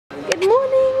Good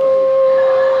morning.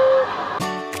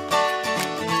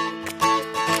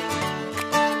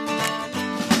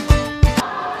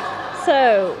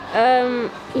 So,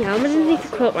 yeah, I'm underneath the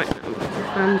quilt right now with the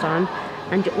fans on,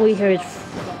 and all you hear is.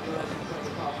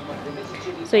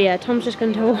 So yeah, Tom's just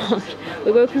going to watch.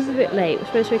 We woke up a bit late. We're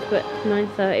supposed to wake up at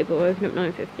 9:30, but we're waking up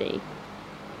 9:50.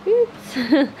 Oops.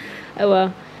 Oh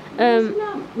well.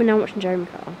 We're now watching Jeremy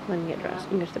Carl. We're going to get dressed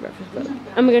and go to the breakfast club.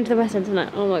 And we're going to the West End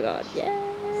tonight. Oh my god, yay!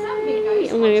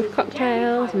 I'm going to go for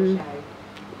cocktails, and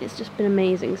it's just been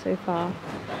amazing so far.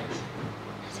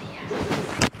 So yeah.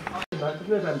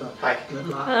 Hi.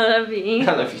 I love you.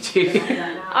 I love you too.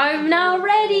 I'm now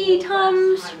ready,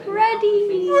 Tom's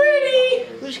ready. Ready!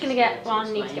 We're just gonna get, well,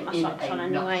 I need to get my socks on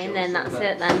anyway, and then that's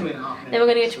it then. Then we're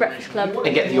gonna go to Breakfast Club.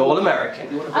 And get the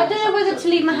All-American. I don't know whether to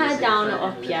leave my hair down or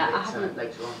up yet. I haven't.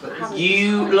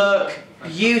 You look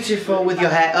beautiful with your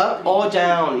hair up or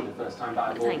down.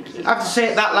 Thank you. I have to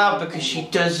say it that loud because she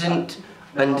doesn't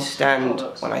understand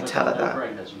when I tell her that.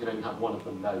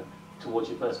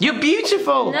 You're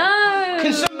beautiful! No!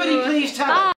 Can somebody please tell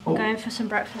her? I'm going for some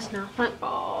breakfast now, thank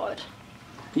God.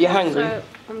 You're hungry? So,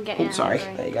 I'm getting sorry,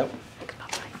 hungry. there you go.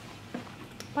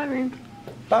 Bye, room.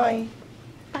 Bye.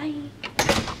 Bye.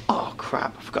 Oh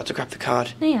crap, I forgot to grab the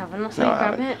card. No, you haven't, that's how you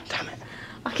grab it. Damn it.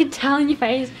 I can tell in your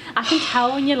face. I can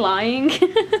tell when you're lying.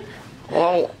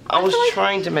 Well, I was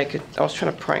trying to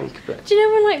prank, but... Do you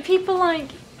know when like people like,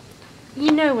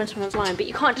 you know when someone's lying, but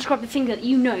you can't describe the thing that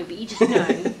you know, but you just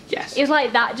know. Yes. It was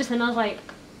like that just then. I was like,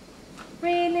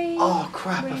 really? Oh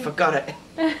crap, Really? I forgot it.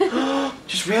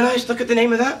 Just realised, look at the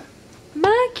name of that.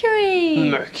 Mercury.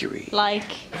 Mercury.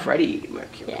 Like. Freddie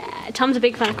Mercury. Yeah, Tom's a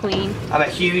big fan of Queen. I'm a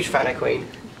huge fan of Queen.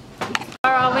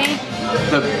 Where are we?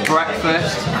 The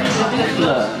Breakfast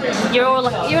Club. You're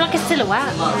like a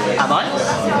silhouette. Am I?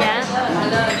 Yeah.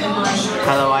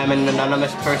 Hello, I'm an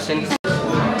anonymous person.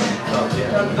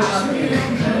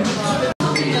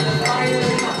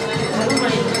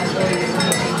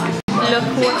 Look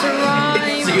what arrived.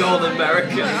 It's the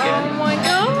All-American again. Oh my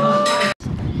god.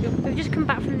 We've just come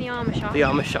back from the armour shop. The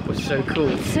armour shop was so cool.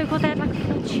 It's so cool. They had like a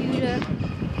full Tudor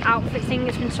outfit thing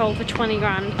that's been sold for 20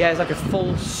 grand. Yeah, it's like a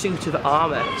full suit of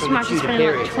armour Just from the imagine Tudor spending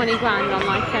period. like 20 grand on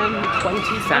like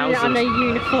 20,000. on a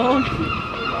uniform.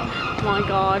 Oh my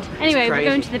god. Anyway, we're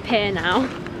going to the pier now.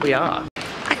 We are.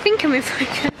 I think I'm in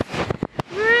focus.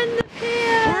 We're in the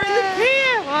pier. We're in the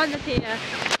pier. We're on the pier.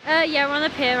 Yeah, we're on the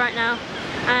pier right now,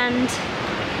 and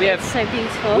it's so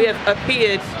beautiful. We have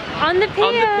appeared on the pier.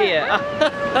 On the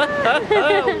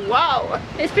pier. Wow.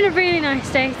 It's been a really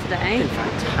nice day today. It's been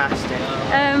fantastic.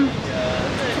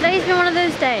 Today's been one of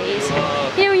those days.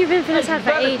 You know, when you've been feeling sad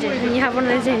for ages, and you have one of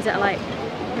those days that are like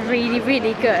really,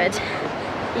 really good.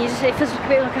 You just, it feels like a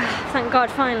bit like, oh, thank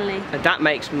God, finally. And that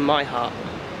makes my heart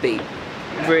beat.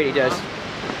 It really does.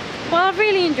 Well, I've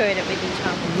really enjoyed it with you,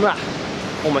 Tom.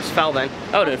 Almost fell then.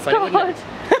 That would have been funny, wouldn't it?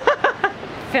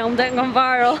 Filmed it and gone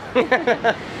viral.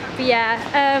 But yeah,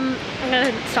 I'm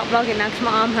going to stop vlogging now because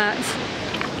my arm hurts.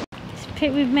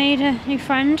 We've made a new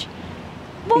friend.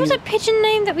 What was that pigeon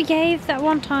name that we gave that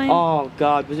one time? Oh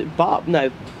God, was it Bob?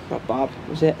 No, not Bob.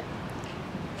 Was it?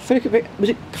 Was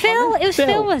it Phil? It was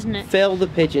Phil, wasn't it? Phil the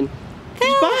pigeon. Phil,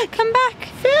 he's back. Come back.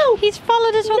 Phil. He's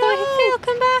followed us all the way. Phil,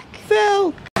 come back.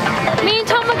 Phil. Me and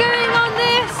Tom are going on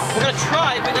this. We're gonna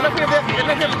try, but then if we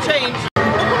have to change.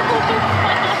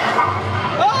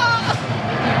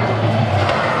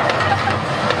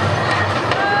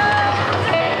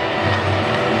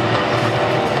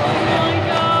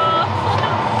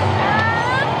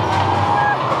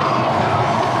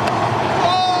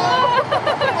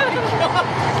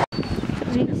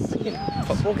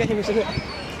 Football game, isn't it?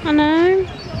 I know.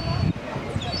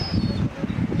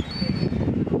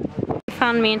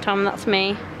 Found me and Tom, that's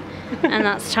me. And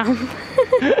that's Tom.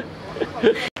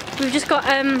 We've just got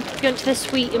gone to the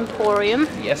Sweet Emporium.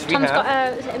 Yes, we Tom's have.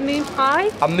 got is it a moon pie?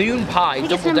 A moon pie, I think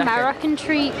double it's an decker. American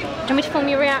treat. Do you want me to film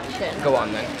your reaction? Go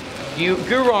on then. You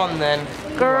go on then.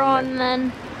 Go on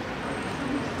then.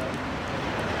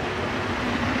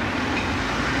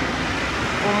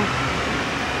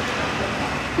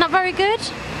 Not very good?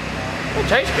 It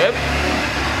tastes good.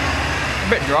 A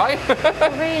bit dry.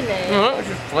 Really? No, it's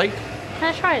just flake.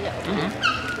 Can I try a little bit?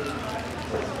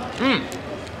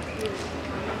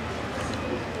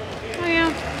 Oh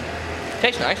yeah.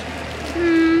 Tastes nice.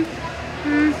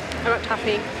 I'm not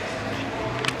happy.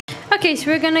 Okay,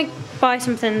 so we're gonna buy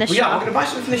something in the We're shop. going to buy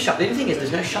something from the shop. The only thing is,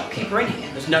 there's no shopkeeper in here.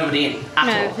 There's nobody in at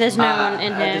all. No, there's no one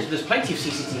in here. There's plenty of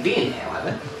CCTV in here,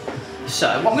 however. So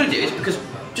what I'm going to do is, because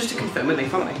just to confirm with me,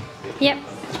 follow me. Yep.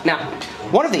 Now,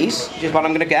 one of these, which is what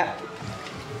I'm going to get,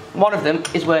 one of them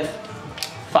is worth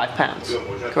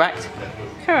 £5, correct?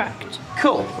 Correct.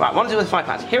 Cool. Right, what do I do with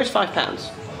 £5? Here is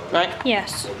 £5, right?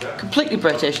 Yes. Completely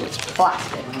British, it's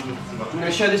plastic. I'm going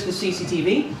to show this to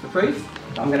CCTV for proof.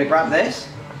 I'm going to grab this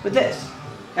with this,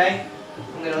 okay?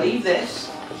 I'm going to leave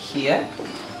this here.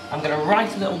 I'm going to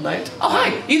write a little note. Oh,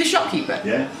 hi, are you the shopkeeper?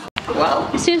 Yeah. Well.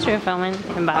 As soon as we were filming,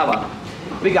 come back. Oh, well.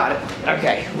 We got it.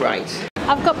 Okay, right.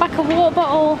 I've got back a water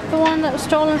bottle, the one that was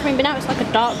stolen from me, but now it's like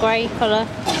a dark grey colour.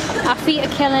 Our feet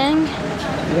are killing.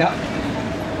 Yep.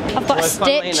 I've got a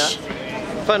stitch.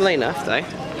 Funnily enough, though,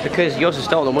 because yours is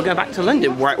stolen, we're going back to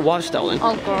London where it was stolen.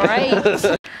 Oh, great.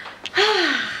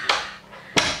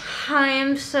 I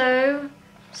am so,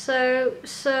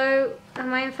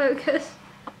 am I in focus?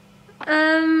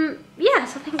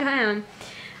 Yes, I think I am.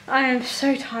 I am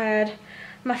so tired.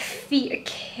 My feet are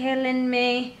killing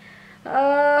me.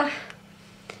 I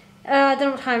don't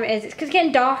know what time it is. It's because it's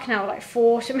getting dark now, like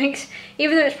 4, so it makes,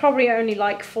 even though it's probably only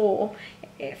like 4,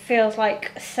 it feels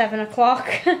like 7 o'clock.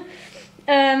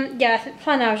 Yeah, the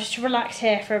plan now is just to relax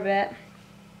here for a bit.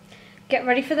 Get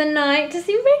ready for the night to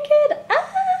see Wicked.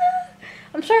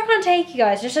 I'm sorry I can't take you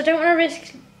guys, just I don't want to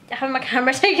risk having my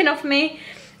camera taken off me.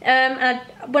 And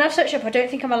when I've searched up, I don't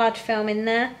think I'm allowed to film in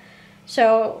there.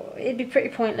 So it'd be pretty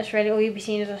pointless really, all you'd be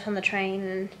seeing is us on the train,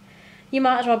 and you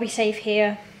might as well be safe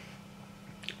here.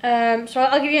 So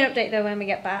I'll give you an update though when we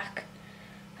get back.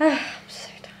 I'm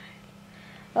so tired.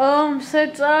 Oh, I'm so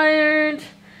tired.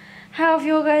 How have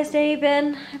your guys' day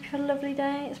been? Hope you had a lovely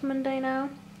day. It's Monday now.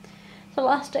 It's the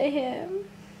last day here.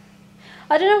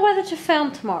 I don't know whether to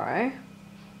film tomorrow.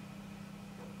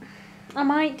 I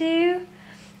might do.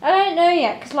 I don't know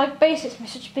yet, because like basically it's been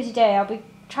such a busy day. I'll be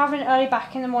travelling early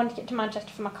back in the morning to get to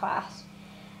Manchester for my class,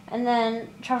 and then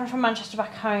travelling from Manchester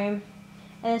back home,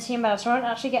 and then seeing Bella. So I won't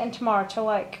actually get in tomorrow till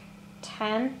like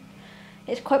 10.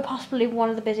 It's quite possibly one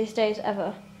of the busiest days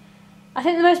ever. I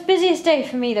think the most busiest day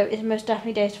for me though is most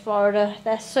definitely days to Florida.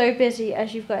 They're so busy,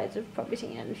 as you guys have probably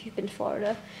seen it if you've been to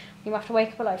Florida. You have to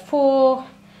wake up at like 4,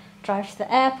 drive to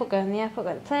the airport, go in the airport,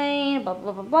 go to the plane, blah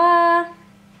blah blah blah.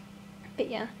 But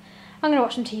yeah, I'm gonna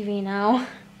watch some TV now.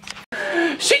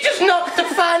 She just knocked the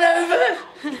fan over!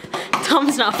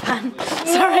 Tom's not a fan.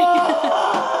 Sorry.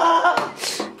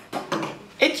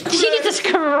 It's Jesus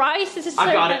Christ, this is so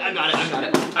I got it.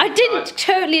 I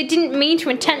didn't mean to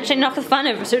intentionally knock the fan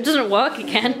over so it doesn't work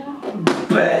again.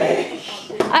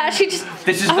 I actually just...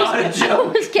 This is not a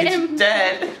joke. It's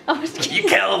dead. You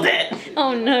killed it.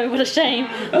 Oh no, what a shame.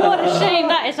 What a shame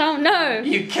that is. Oh no.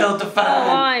 You killed the fan.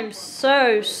 Oh, I'm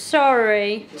so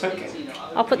sorry. It's okay.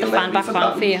 I'll put the fan back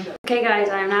on for you. Okay guys,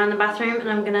 I am now in the bathroom and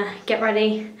I'm gonna get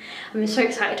ready. I'm so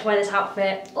excited to wear this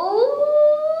outfit. Oh.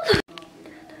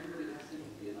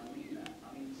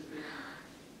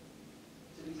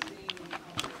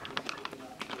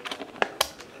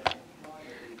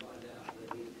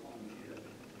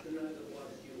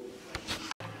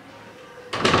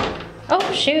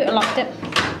 Oh shoot, I locked it.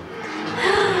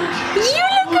 You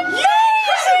look amazing!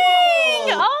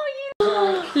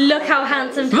 Oh, you look how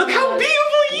handsome. Look how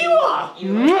beautiful you are!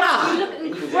 You look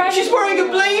incredible. She's wearing a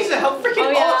blazer. How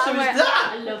freaking awesome is that?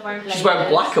 I love wearing blazers. She's wearing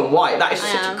black and white. That is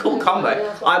such a cool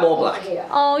combo. I'm all black.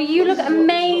 Oh, you look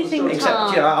amazing, Tom.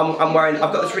 Except, you know, I'm wearing.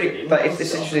 I've got this really, like, it's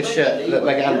this interesting shirt that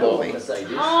Megan bought me. It's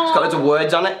got loads of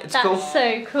words on it. It's cool. That's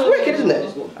so cool. It's wicked, isn't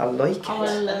it? I like it. Oh, I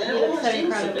love it. You look so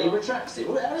incredible.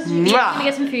 I'm gonna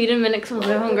get some food in a minute because I'm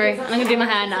so hungry. I'm gonna do my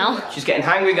hair now. She's getting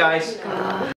hungry, guys.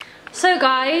 So,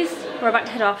 guys, we're about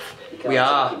to head off. We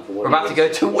are. We're about to go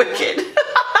to Wicked.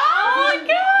 Oh my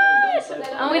god!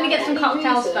 I'm gonna get some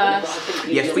cocktails first.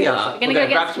 Yes, we are. We're gonna go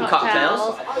grab some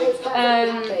cocktails.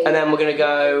 And then we're gonna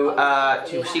go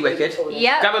to see Wicked.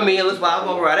 Yep. Grab a meal as well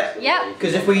while we're at it. Yep.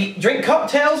 Because if we drink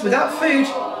cocktails without food,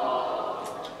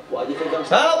 well, I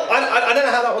don't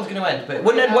know how that one's going to end, but it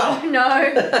wouldn't end well. No.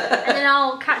 And then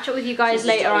I'll catch up with you guys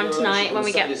later on tonight when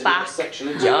we get back. Yes.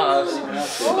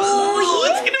 Oh,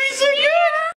 it's going to be so good.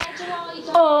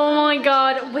 Oh my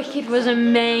god, Wicked was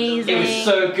amazing. It was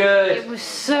so good. It was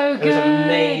so good. It was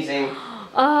amazing.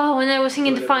 Oh, when they were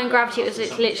singing Defying Gravity, it was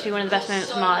literally one of the best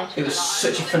moments of my life. It was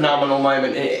such a phenomenal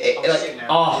moment. My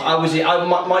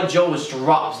jaw was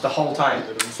dropped the whole time.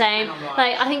 Same.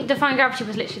 Like, I think Defying Gravity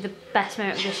was literally the best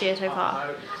moment of this year so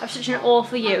far. It was such an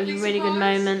awful year. It was a really good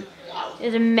moment. It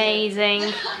was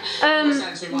amazing.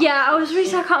 Yeah, I was really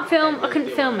sad I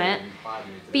couldn't film it.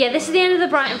 But yeah, this is the end of the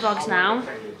Brighton vlogs now.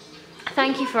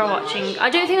 Thank you for watching. I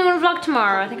don't think I'm going to vlog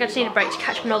tomorrow. I think I just need a break to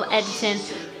catch up on all the editing,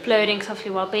 uploading, because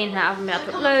obviously while being here I haven't been able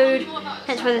to upload.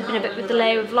 Hence why there's been a bit of a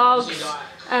delay with vlogs.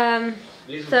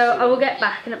 So I will get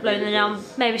back and upload and then I'll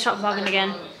maybe start vlogging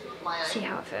again. See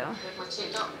how I feel.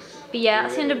 But yeah,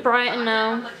 that's the end of Brighton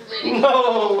now.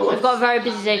 No! We've got a very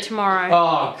busy day tomorrow.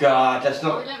 Oh god, that's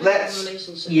not...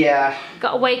 Let's... Yeah.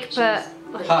 Got to wake up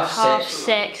at like Half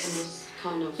six.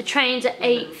 The train's at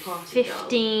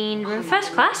 8:15. We're in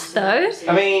first class though.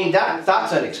 I mean, that's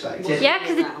unexpected. Yeah,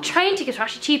 because the train tickets are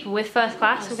actually cheaper with first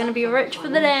class. We're going to be rich for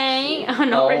the day.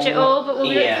 Not rich at all, but we'll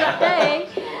be rich for that day.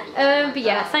 But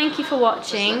yeah, thank you for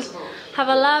watching. Have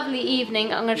a lovely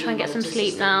evening. I'm going to try and get some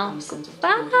sleep now.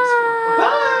 Bye!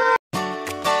 Bye!